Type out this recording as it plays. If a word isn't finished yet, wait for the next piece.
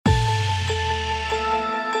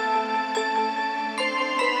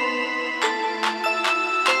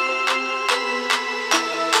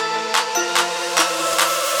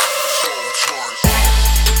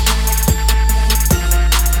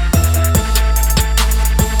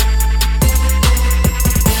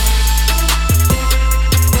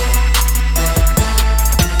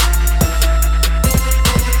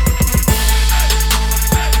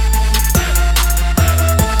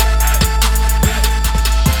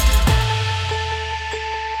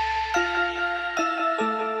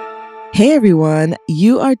Hey everyone,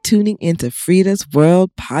 you are tuning into Frida's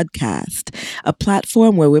World podcast, a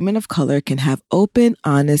platform where women of color can have open,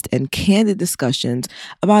 honest, and candid discussions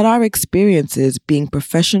about our experiences being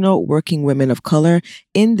professional working women of color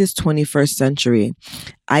in this 21st century.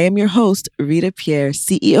 I am your host, Rita Pierre,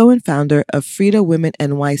 CEO and founder of Frida Women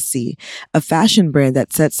NYC, a fashion brand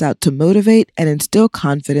that sets out to motivate and instill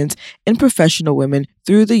confidence in professional women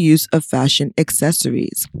through the use of fashion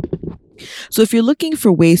accessories. So if you're looking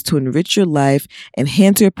for ways to enrich your life,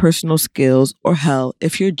 enhance your personal skills, or hell,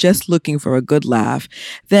 if you're just looking for a good laugh,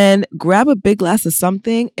 then grab a big glass of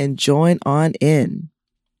something and join on in.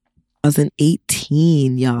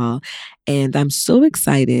 2018, y'all. And I'm so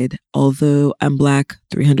excited, although I'm Black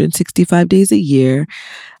 365 days a year.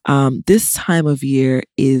 This time of year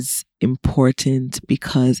is important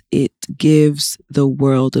because it gives the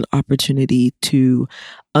world an opportunity to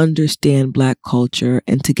understand Black culture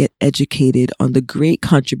and to get educated on the great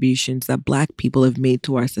contributions that Black people have made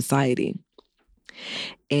to our society.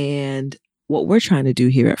 And what we're trying to do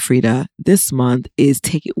here at Frida this month is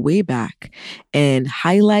take it way back and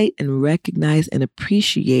highlight and recognize and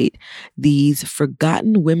appreciate these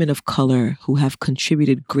forgotten women of color who have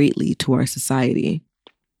contributed greatly to our society.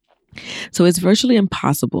 So it's virtually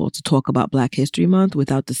impossible to talk about Black History Month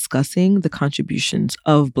without discussing the contributions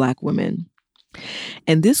of Black women.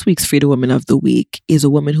 And this week's Frida Woman of the Week is a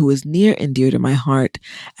woman who is near and dear to my heart,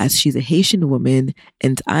 as she's a Haitian woman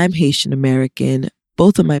and I'm Haitian American.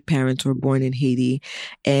 Both of my parents were born in Haiti,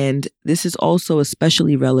 and this is also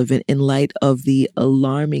especially relevant in light of the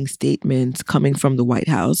alarming statements coming from the White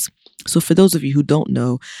House. So for those of you who don't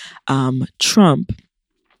know, Trump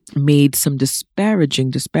made some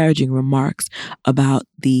disparaging remarks about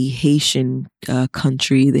the Haitian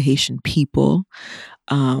country, the Haitian people,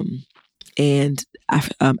 and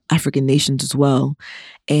African nations as well.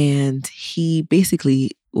 And he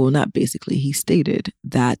he stated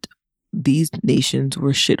that these nations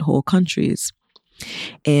were shithole countries.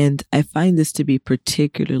 And I find this to be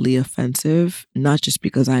particularly offensive, not just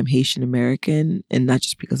because I'm Haitian American and not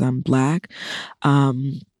just because I'm Black,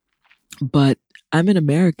 but I'm an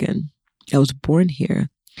American. I was born here.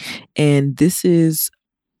 And this is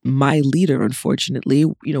my leader, unfortunately.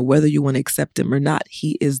 Whether you want to accept him or not,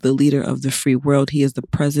 he is the leader of the free world. He is the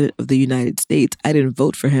president of the United States. I didn't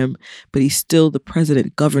vote for him, but he's still the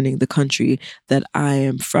president governing the country that I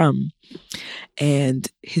am from. And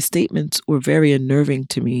his statements were very unnerving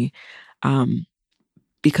to me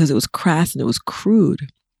because it was crass and it was crude.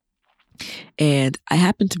 And I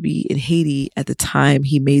happened to be in Haiti at the time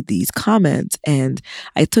he made these comments, and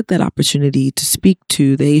I took that opportunity to speak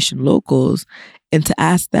to the Haitian locals and to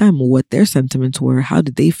ask them what their sentiments were. How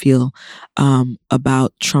did they feel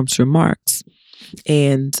about Trump's remarks?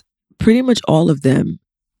 And pretty much all of them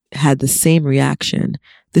had the same reaction.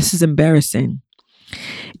 This is embarrassing.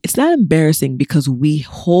 It's not embarrassing because we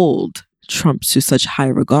hold Trump to such high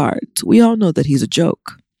regard. We all know that he's a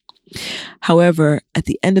joke. However, at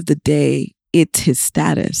the end of the day, it's his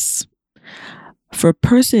status. For a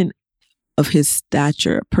person of his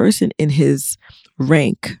stature, a person in his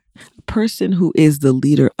rank, a person who is the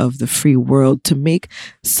leader of the free world, to make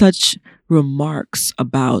such remarks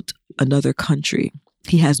about another country,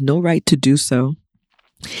 he has no right to do so.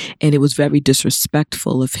 And it was very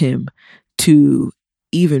disrespectful of him to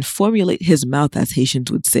even formulate his mouth, as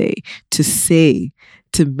Haitians would say,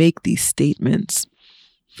 to make these statements.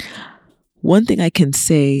 One thing I can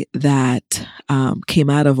say that came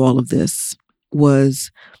out of all of this was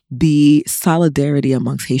the solidarity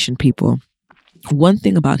amongst Haitian people. One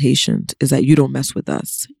thing about Haitians is that you don't mess with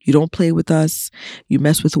us. You don't play with us. You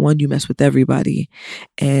mess with one, you mess with everybody.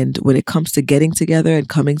 And when it comes to getting together and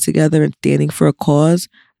coming together and standing for a cause,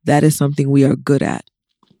 that is something we are good at.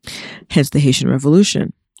 Hence the Haitian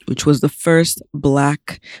Revolution, which was the first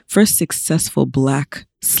successful Black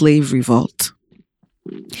slave revolt.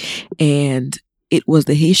 And it was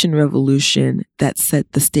the Haitian Revolution that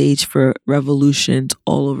set the stage for revolutions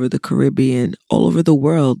all over the Caribbean, all over the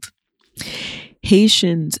world.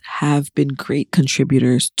 Haitians have been great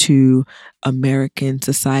contributors to American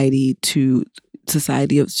society, to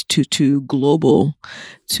global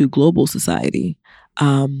society.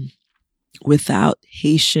 Without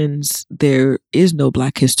Haitians, there is no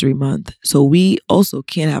Black History Month. So we also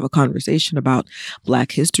can't have a conversation about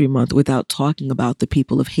Black History Month without talking about the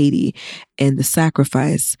people of Haiti and the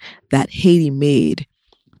sacrifice that Haiti made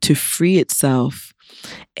to free itself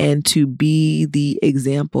and to be the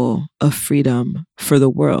example of freedom for the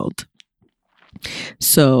world.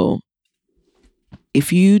 So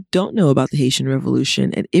if you don't know about the Haitian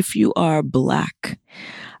Revolution, and if you are Black,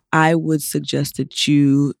 I would suggest that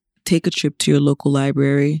you take a trip to your local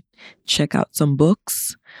library check out some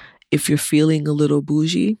books. If you're feeling a little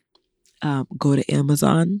bougie, go to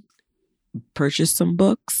Amazon, purchase some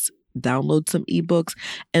books, download some ebooks,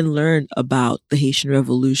 and learn about the Haitian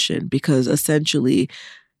Revolution, because essentially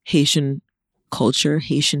Haitian culture,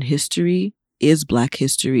 Haitian history is Black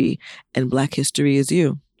history, and Black history is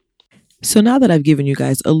you. So now that I've given you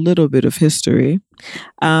guys a little bit of history,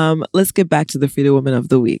 let's get back to the Freedom Woman of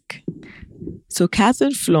the Week. So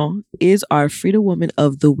Catherine Flon is our Freedom Woman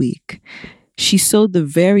of the Week. She sewed the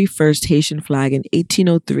very first Haitian flag in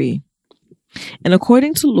 1803. And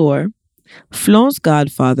according to lore, Flon's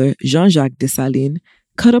godfather, Jean-Jacques Dessalines,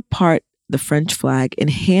 cut apart the French flag and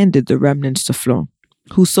handed the remnants to Flon,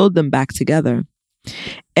 who sewed them back together.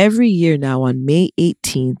 Every year now on May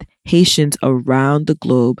 18th, Haitians around the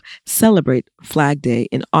globe celebrate Flag Day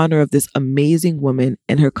in honor of this amazing woman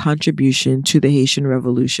and her contribution to the Haitian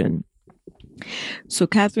Revolution. So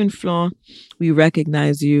Catherine Flon, we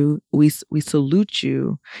recognize you, we salute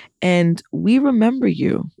you, and we remember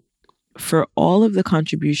you for all of the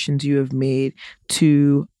contributions you have made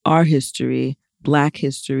to our history, Black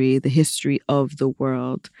history, the history of the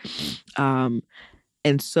world.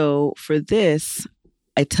 And so for this,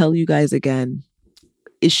 I tell you guys again,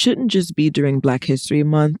 it shouldn't just be during Black History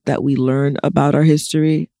Month that we learn about our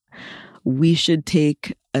history. We should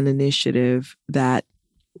take an initiative that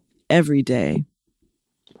every day,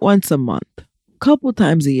 once a month, couple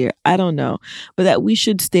times a year, I don't know, but that we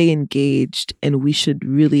should stay engaged and we should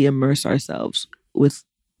really immerse ourselves with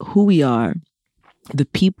who we are, the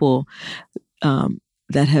people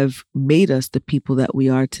that have made us the people that we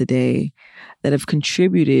are today, that have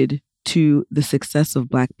contributed to the success of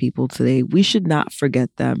Black people today. We should not forget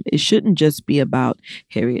them. It shouldn't just be about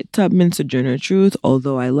Harriet Tubman, Sojourner Truth,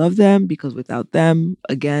 although I love them, because without them,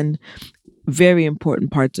 again, very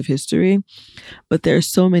important parts of history. But there are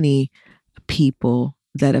so many people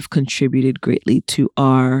that have contributed greatly to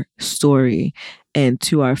our story and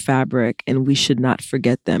to our fabric, and we should not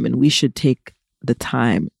forget them, and we should take the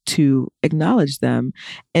time to acknowledge them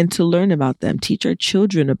and to learn about them, teach our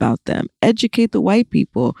children about them, educate the white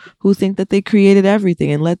people who think that they created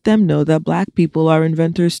everything, and let them know that Black people are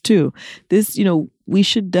inventors too. This, we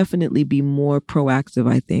should definitely be more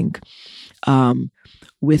proactive, I think,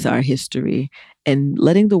 with our history and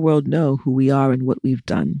letting the world know who we are and what we've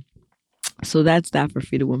done. So that's that for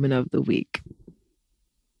Freedom Woman of the Week.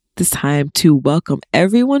 It's time to welcome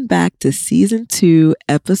everyone back to Season 2,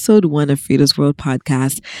 Episode 1 of Frida's World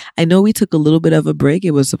Podcast. I know we took a little bit of a break.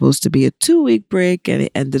 It was supposed to be a 2-week break, and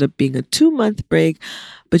it ended up being a 2-month break.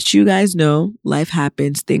 But you guys know, life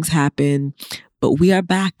happens, things happen. But we are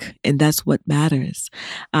back, and that's what matters.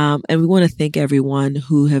 And we want to thank everyone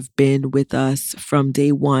who have been with us from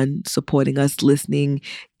day one, supporting us, listening,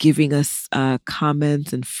 giving us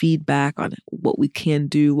comments and feedback on what we can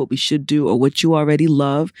do, what we should do, or what you already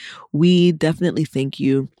love. We definitely thank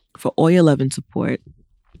you for all your love and support.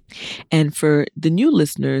 And for the new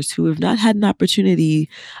listeners who have not had an opportunity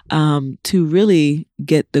to really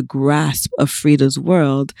get the grasp of Frida's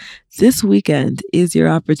World, this weekend is your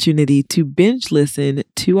opportunity to binge listen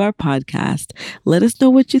to our podcast. Let us know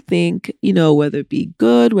what you think, whether it be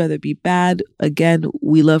good, whether it be bad. Again,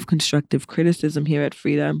 we love constructive criticism here at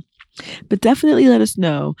Frida, but definitely let us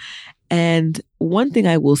know. And one thing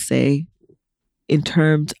I will say in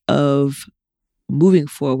terms of moving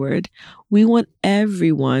forward, we want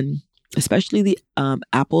everyone, especially the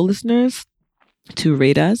Apple listeners, to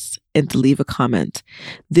rate us and to leave a comment.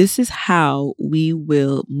 This is how we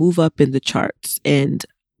will move up in the charts. And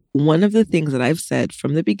one of the things that I've said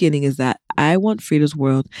from the beginning is that I want Frida's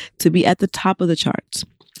World to be at the top of the charts.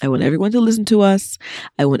 I want everyone to listen to us.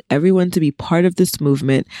 I want everyone to be part of this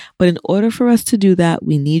movement. But in order for us to do that,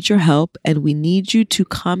 we need your help, and we need you to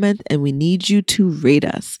comment, and we need you to rate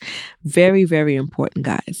us. Very, very important,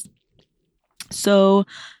 guys. So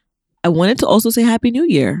I wanted to also say Happy New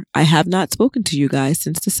Year. I have not spoken to you guys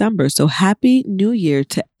since December. So Happy New Year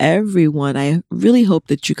to everyone. I really hope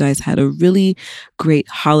that you guys had a really great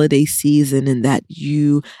holiday season and that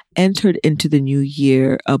you entered into the new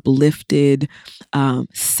year uplifted,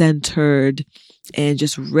 centered, and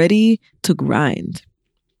just ready to grind.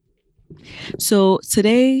 So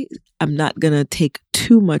today, I'm not going to take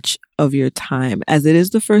too much of your time. As it is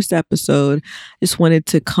the first episode, just wanted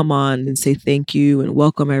to come on and say thank you and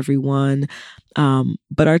welcome everyone.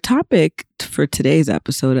 But our topic for today's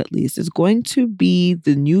episode, at least, is going to be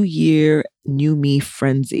the New Year, New Me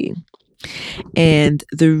frenzy. And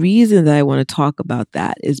the reason that I want to talk about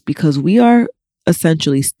that is because we are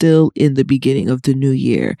essentially still in the beginning of the new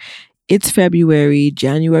year. It's February.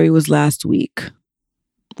 January was last week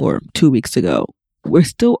or 2 weeks ago. We're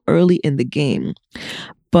still early in the game.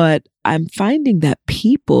 But I'm finding that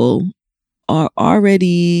people are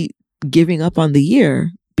already giving up on the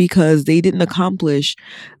year because they didn't accomplish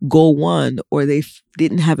goal one, or they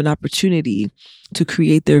didn't have an opportunity to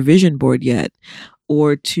create their vision board yet,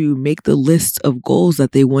 or to make the list of goals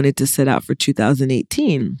that they wanted to set out for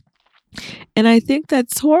 2018. And I think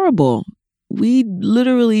that's horrible. We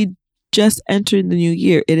literally just entered the new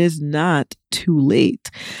year. It is not too late.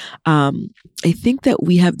 I think that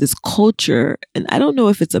we have this culture, and I don't know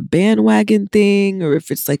if it's a bandwagon thing or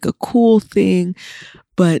if it's like a cool thing,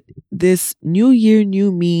 but this new year,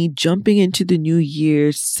 new me, jumping into the new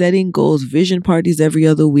year, setting goals, vision parties every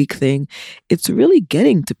other week thing, it's really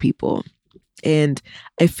getting to people. And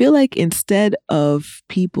I feel like instead of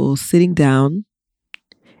people sitting down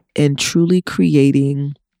and truly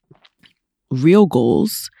creating real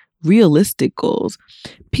goals, realistic goals,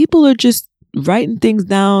 people are just writing things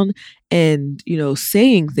down and,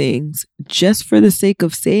 saying things just for the sake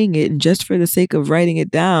of saying it and just for the sake of writing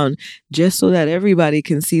it down, just so that everybody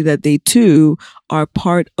can see that they too are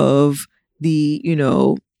part of the,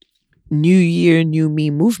 new year, new me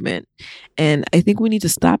movement. And I think we need to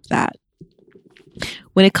stop that.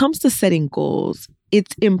 When it comes to setting goals,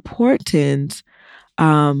 it's important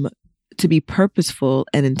to be purposeful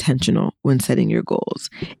and intentional when setting your goals.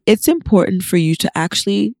 It's important for you to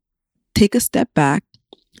actually take a step back,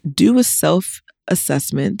 do a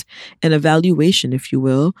self-assessment, an evaluation, if you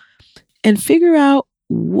will, and figure out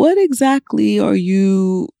what exactly are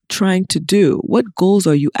you trying to do? What goals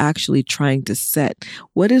are you actually trying to set?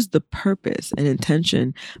 What is the purpose and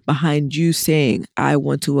intention behind you saying, I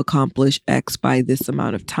want to accomplish X by this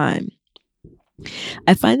amount of time?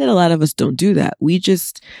 I find that a lot of us don't do that. We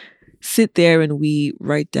just sit there and we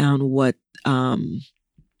write down what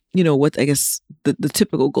I guess the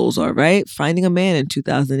typical goals are, right? Finding a man in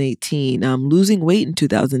 2018, losing weight in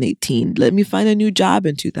 2018, let me find a new job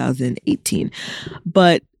in 2018.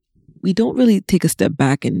 But we don't really take a step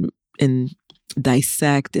back and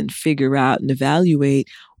dissect and figure out and evaluate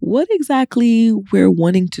what exactly we're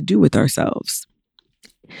wanting to do with ourselves.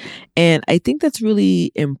 And I think that's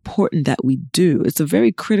really important that we do. It's a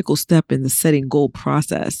very critical step in the setting goal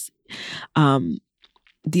process.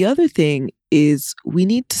 The other thing is we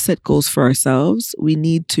need to set goals for ourselves. We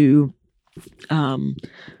need to do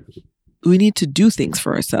things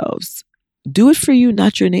for ourselves. Do it for you,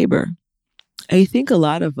 not your neighbor. I think a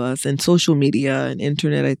lot of us, and social media and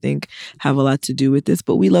internet, I think, have a lot to do with this,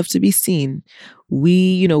 but we love to be seen.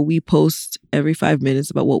 We post every 5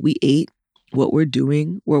 minutes about what we ate, what we're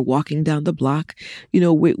doing. We're walking down the block.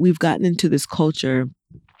 We've gotten into this culture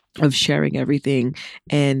of sharing everything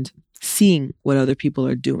and seeing what other people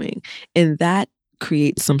are doing. And that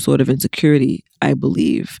creates some sort of insecurity, I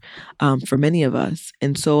believe, for many of us.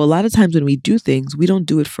 And so a lot of times when we do things, we don't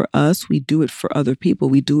do it for us. We do it for other people.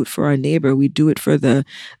 We do it for our neighbor. We do it for the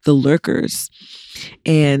lurkers.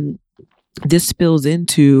 And this spills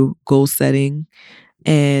into goal setting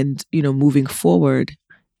and, moving forward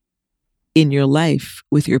in your life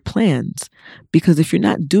with your plans. Because if you're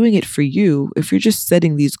not doing it for you, if you're just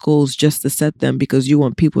setting these goals just to set them because you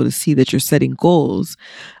want people to see that you're setting goals,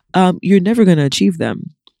 you're never going to achieve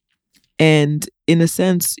them. And in a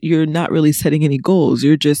sense, you're not really setting any goals.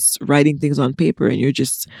 You're just writing things on paper and you're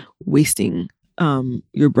just wasting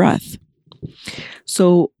your breath.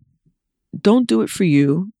 So don't do it for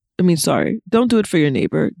you. Don't do it for your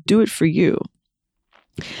neighbor. Do it for you.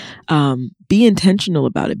 Be intentional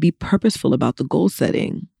about it. Be purposeful about the goal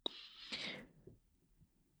setting.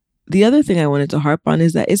 The other thing I wanted to harp on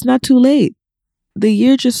is that it's not too late. The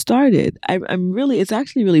year just started. It's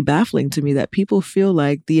actually really baffling to me that people feel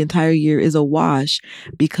like the entire year is a wash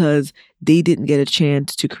because they didn't get a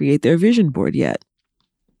chance to create their vision board yet.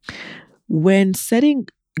 When setting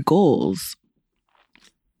goals,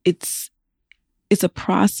 it's a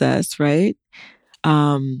process, right?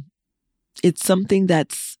 It's something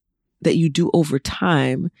that you do over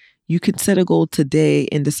time. You could set a goal today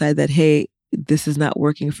and decide that, hey, this is not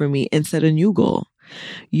working for me, and set a new goal.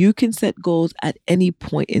 You can set goals at any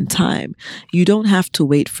point in time. You don't have to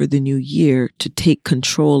wait for the new year to take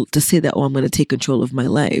control, to say that, I'm going to take control of my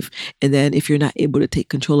life. And then if you're not able to take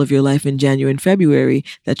control of your life in January and February,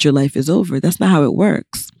 that your life is over. That's not how it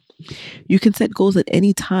works. You can set goals at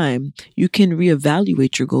any time. You can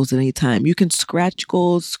reevaluate your goals at any time. You can scratch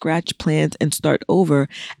goals, scratch plans, and start over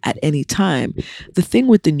at any time. The thing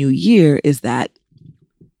with the new year is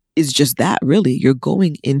just that, really. You're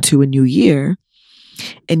going into a new year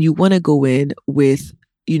and you want to go in with,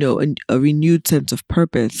 a renewed sense of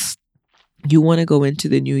purpose. You want to go into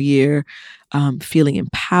the new year feeling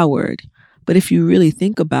empowered. But if you really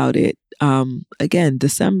think about it, again,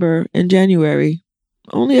 December and January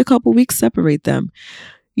Only a couple weeks separate them.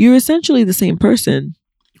 You're essentially the same person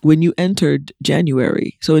when you entered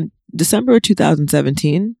January. So in December of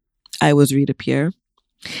 2017, I was Rita Pierre.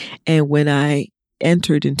 And when I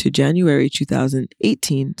entered into January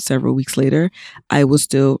 2018, several weeks later, I was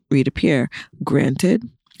still Rita Pierre. Granted,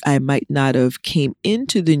 I might not have came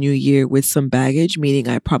into the new year with some baggage, meaning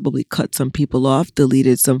I probably cut some people off,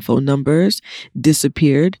 deleted some phone numbers,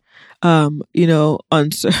 disappeared, from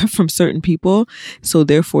certain people. So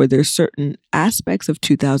therefore, there's certain aspects of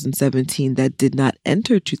 2017 that did not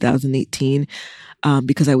enter 2018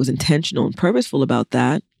 because I was intentional and purposeful about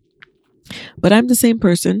that. But I'm the same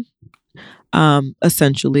person,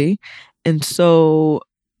 essentially. And so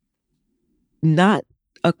not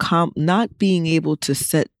being able to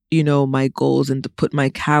set, my goals and to put my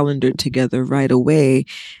calendar together right away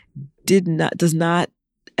does not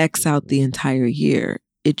X out the entire year.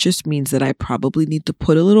 It just means that I probably need to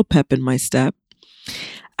put a little pep in my step.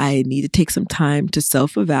 I need to take some time to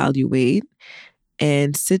self-evaluate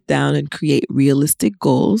and sit down and create realistic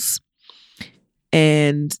goals.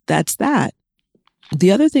 And that's that.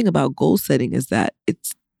 The other thing about goal setting is that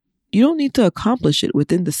you don't need to accomplish it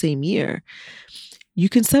within the same year. You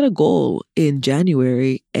can set a goal in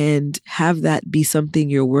January and have that be something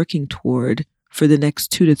you're working toward for the next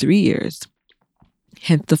 2 to 3 years.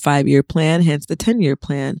 Hence the 5-year plan, hence the 10-year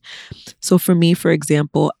plan. So for me, for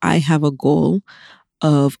example, I have a goal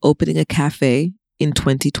of opening a cafe in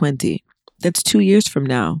 2020. That's 2 years from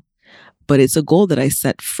now, but it's a goal that I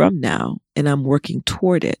set from now and I'm working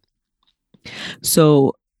toward it.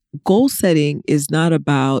 So goal setting is not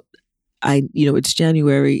about, it's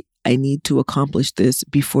January, I need to accomplish this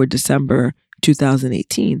before December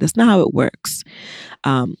 2018. That's not how it works.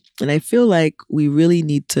 And I feel like we really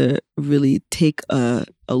need to really take a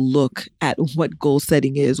look at what goal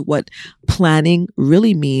setting is, what planning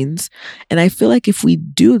really means. And I feel like if we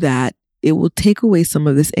do that, it will take away some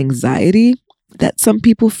of this anxiety that some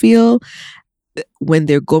people feel when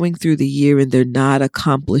they're going through the year and they're not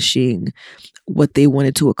accomplishing what they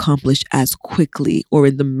wanted to accomplish as quickly or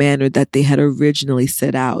in the manner that they had originally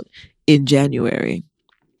set out in January.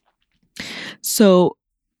 So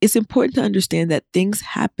it's important to understand that things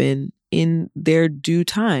happen in their due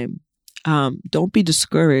time. Don't be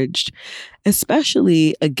discouraged,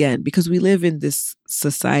 especially, again, because we live in this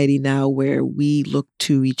society now where we look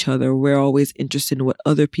to each other. We're always interested in what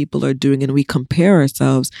other people are doing and we compare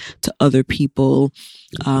ourselves to other people.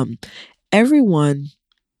 Everyone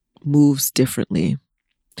moves differently.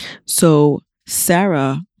 So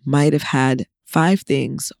Sarah might have had 5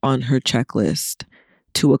 things on her checklist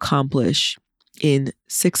to accomplish in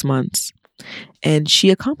 6 months. And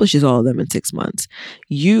she accomplishes all of them in 6 months.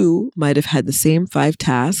 You might have had the same 5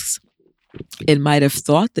 tasks and might have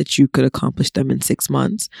thought that you could accomplish them in 6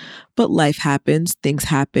 months, but life happens, things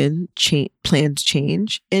happen, plans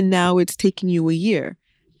change, and now it's taking you a year.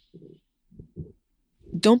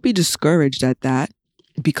 Don't be discouraged at that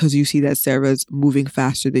because you see that Sarah's moving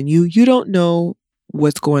faster than you. You don't know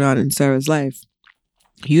what's going on in Sarah's life.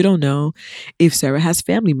 You don't know if Sarah has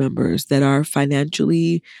family members that are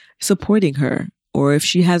financially supporting her, or if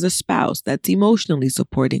she has a spouse that's emotionally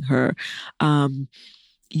supporting her.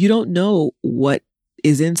 You don't know what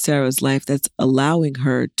is in Sarah's life that's allowing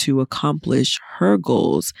her to accomplish her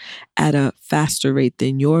goals at a faster rate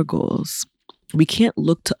than your goals. We can't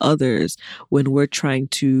look to others when we're trying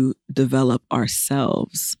to develop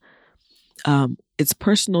ourselves. It's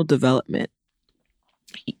personal development.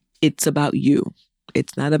 It's about you.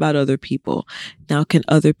 It's not about other people. Now, can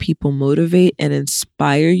other people motivate and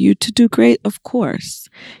inspire you to do great? Of course.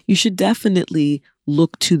 You should definitely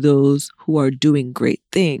look to those who are doing great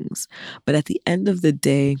things. But at the end of the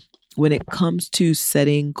day, when it comes to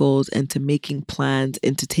setting goals and to making plans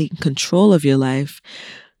and to taking control of your life,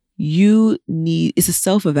 it's a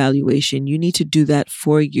self-evaluation. You need to do that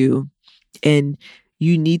for you. And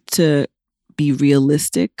you need to be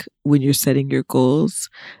realistic when you're setting your goals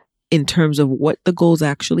in terms of what the goals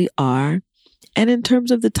actually are and in terms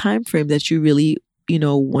of the time frame that you really,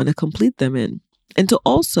 want to complete them in. And to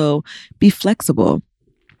also be flexible.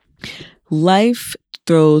 Life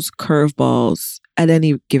throws curveballs at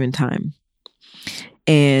any given time.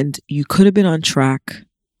 And you could have been on track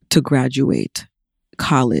to graduate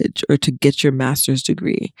college or to get your master's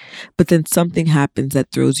degree, but then something happens that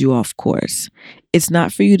throws you off course. It's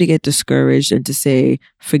not for you to get discouraged and to say,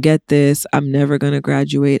 forget this, I'm never going to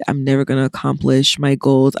graduate, I'm never going to accomplish my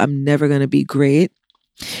goals, I'm never going to be great.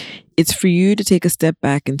 It's for you to take a step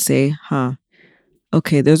back and say,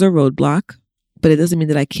 okay, there's a roadblock, but it doesn't mean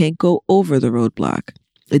that I can't go over the roadblock.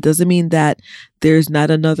 It doesn't mean that there's not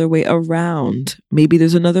another way around. Maybe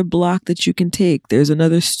there's another block that you can take. There's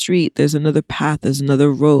another street. There's another path. There's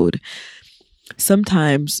another road.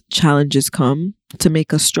 Sometimes challenges come to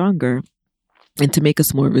make us stronger and to make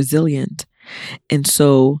us more resilient. And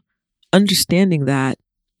so understanding that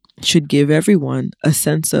should give everyone a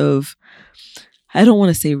sense of, I don't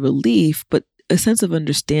want to say relief, but a sense of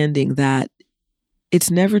understanding that it's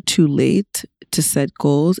never too late to set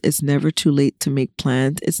goals. It's never too late to make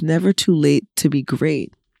plans. It's never too late to be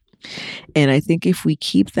great. And I think if we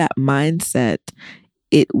keep that mindset,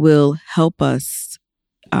 it will help us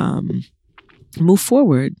move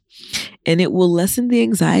forward, and it will lessen the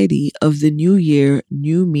anxiety of the new year,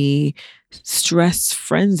 new me stress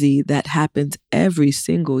frenzy that happens every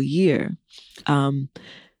single year. I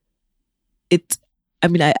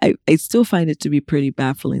still find it to be pretty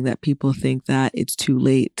baffling that people think that it's too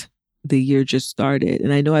late. The year just started.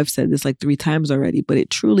 And I know I've said this like 3 times already, but it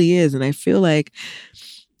truly is. And I feel like,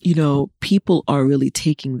 people are really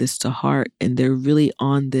taking this to heart, and they're really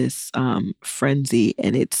on this frenzy,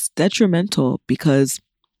 and it's detrimental because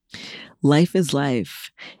life is life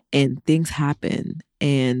and things happen,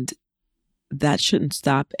 and that shouldn't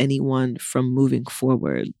stop anyone from moving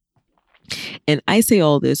forward. And I say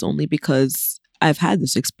all this only because I've had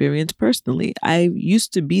this experience personally. I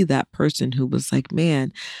used to be that person who was like,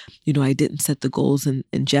 man, I didn't set the goals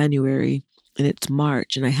in January and it's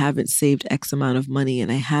March and I haven't saved X amount of money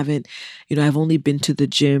and I haven't, I've only been to the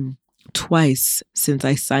gym twice since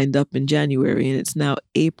I signed up in January and it's now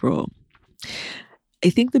April. I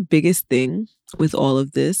think the biggest thing with all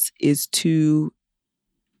of this is to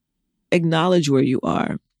acknowledge where you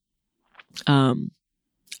are.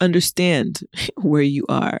 Understand where you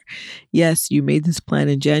are. Yes, you made this plan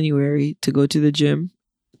in January to go to the gym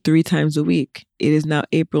 3 times a week. It is now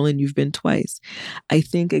April and you've been twice. I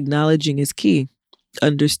think acknowledging is key.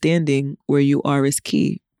 Understanding where you are is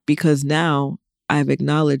key, because now I've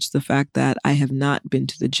acknowledged the fact that I have not been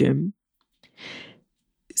to the gym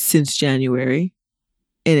since January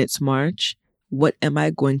and it's March. What am I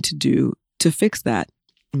going to do to fix that?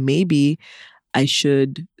 Maybe I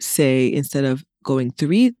should say, instead of going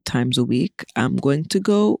 3 times a week, I'm going to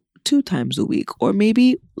go 2 times a week. Or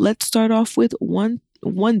maybe let's start off with one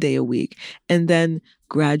day a week and then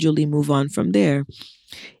gradually move on from there.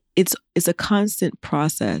 It's a constant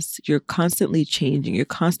process. You're constantly changing. You're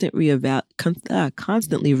constantly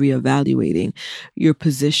reevaluating your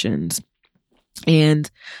positions. And,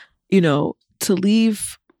 to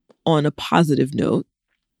leave on a positive note,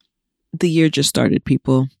 the year just started,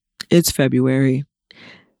 people. It's February.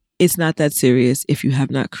 It's not that serious if you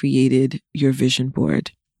have not created your vision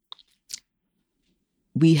board.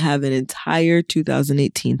 We have an entire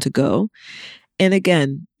 2018 to go. And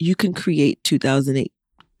again, you can create goals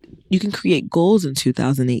in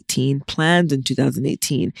 2018, plans in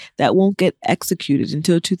 2018 that won't get executed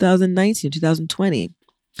until 2019, 2020.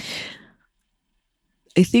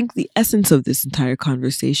 I think the essence of this entire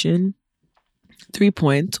conversation, 3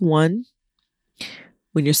 points. 1,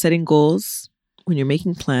 when you're setting goals, when you're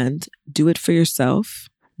making plans, do it for yourself,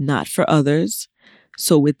 not for others.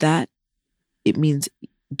 So with that, it means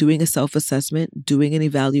doing a self-assessment, doing an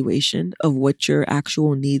evaluation of what your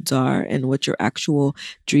actual needs are and what your actual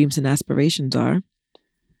dreams and aspirations are.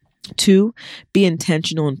 2, be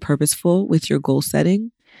intentional and purposeful with your goal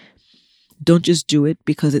setting. Don't just do it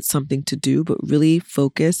because it's something to do, but really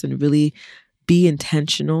focus and really be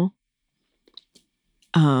intentional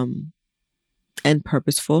and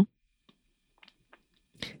purposeful.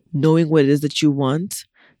 Knowing what it is that you want,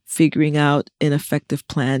 figuring out an effective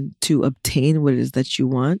plan to obtain what it is that you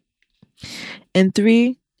want. And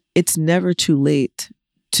 3, it's never too late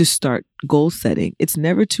to start goal setting. It's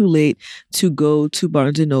never too late to go to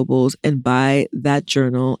Barnes and Nobles and buy that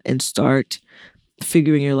journal and start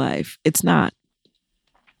figuring your life. It's not.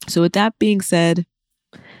 So with that being said,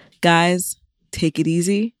 guys, take it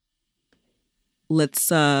easy.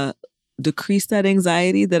 Let's decrease that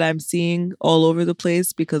anxiety that I'm seeing all over the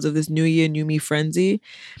place because of this new year, new me frenzy.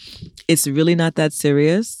 It's really not that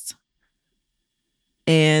serious.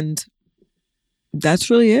 And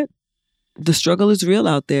that's really it. The struggle is real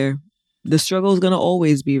out there. The struggle is going to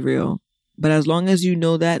always be real. But as long as you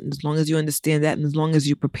know that, and as long as you understand that, and as long as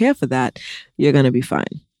you prepare for that, you're going to be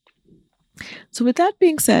fine. So with that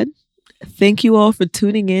being said, thank you all for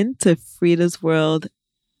tuning in to Frida's World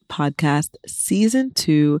Podcast Season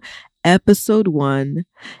 2, Episode 1.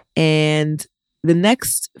 And the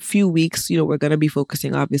next few weeks, we're going to be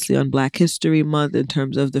focusing obviously on Black History Month in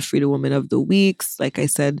terms of the Freedom Woman of the Weeks. Like I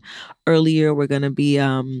said earlier, we're going to be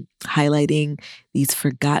highlighting these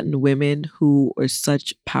forgotten women who are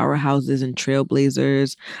such powerhouses and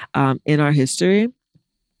trailblazers in our history.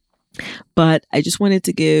 But I just wanted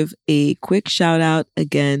to give a quick shout out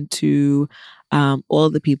again to all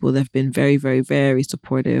the people that have been very, very, very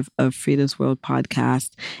supportive of Frida's World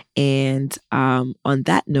podcast. And on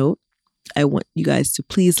that note, I want you guys to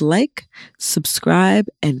please like, subscribe,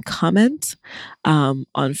 and comment on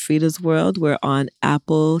Frida's World. We're on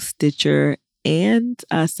Apple, Stitcher, and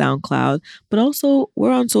SoundCloud, but also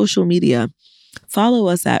we're on social media. Follow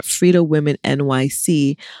us at Frida Women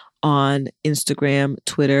NYC on Instagram,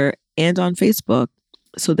 Twitter, and on Facebook.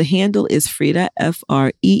 So the handle is Frida,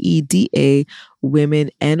 Freeda,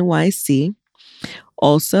 Women NYC.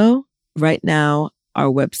 Also, right now, our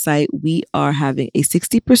website, we are having a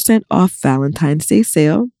 60% off Valentine's Day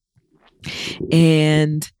sale.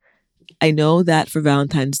 And I know that for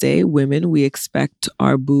Valentine's Day, women, we expect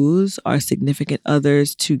our boos, our significant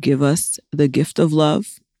others, to give us the gift of love.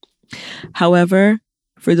 However,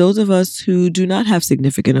 for those of us who do not have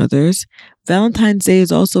significant others, Valentine's Day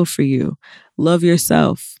is also for you. Love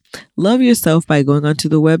yourself. Love yourself by going onto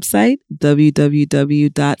the website,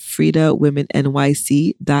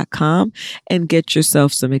 www.freedawomennyc.com, and get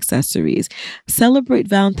yourself some accessories. Celebrate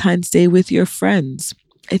Valentine's Day with your friends.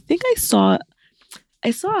 I think I saw a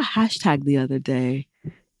hashtag the other day.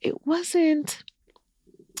 I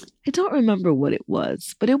don't remember what it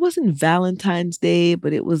was, but it wasn't Valentine's Day,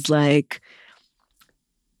 but it was like,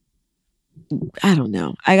 I don't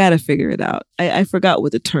know. I got to figure it out. I forgot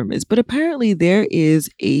what the term is, but apparently there is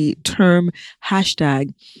a term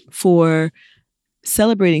hashtag for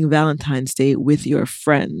celebrating Valentine's Day with your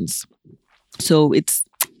friends. So I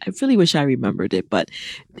really wish I remembered it, but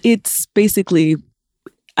it's basically,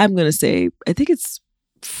 I'm going to say, I think it's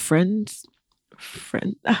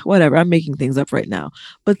whatever. I'm making things up right now,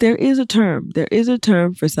 but there is a term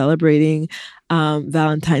for celebrating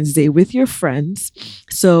Valentine's Day with your friends.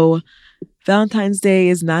 So Valentine's Day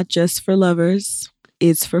is not just for lovers.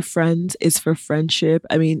 It's for friends. It's for friendship.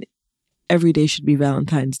 I mean, every day should be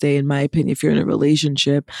Valentine's Day, in my opinion, if you're in a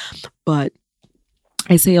relationship. But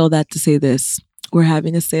I say all that to say this. We're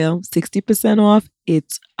having a sale, 60% off.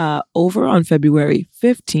 It's over on February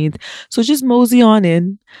 15th. So just mosey on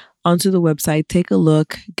in onto the website, take a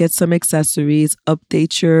look, get some accessories,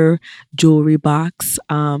 update your jewelry box.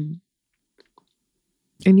 And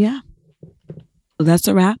yeah. That's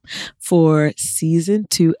a wrap for season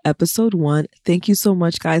 2, episode 1. Thank you so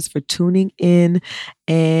much, guys, for tuning in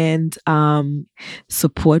and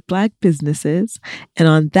support Black businesses. And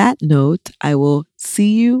on that note, I will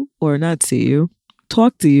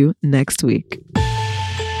talk to you next week.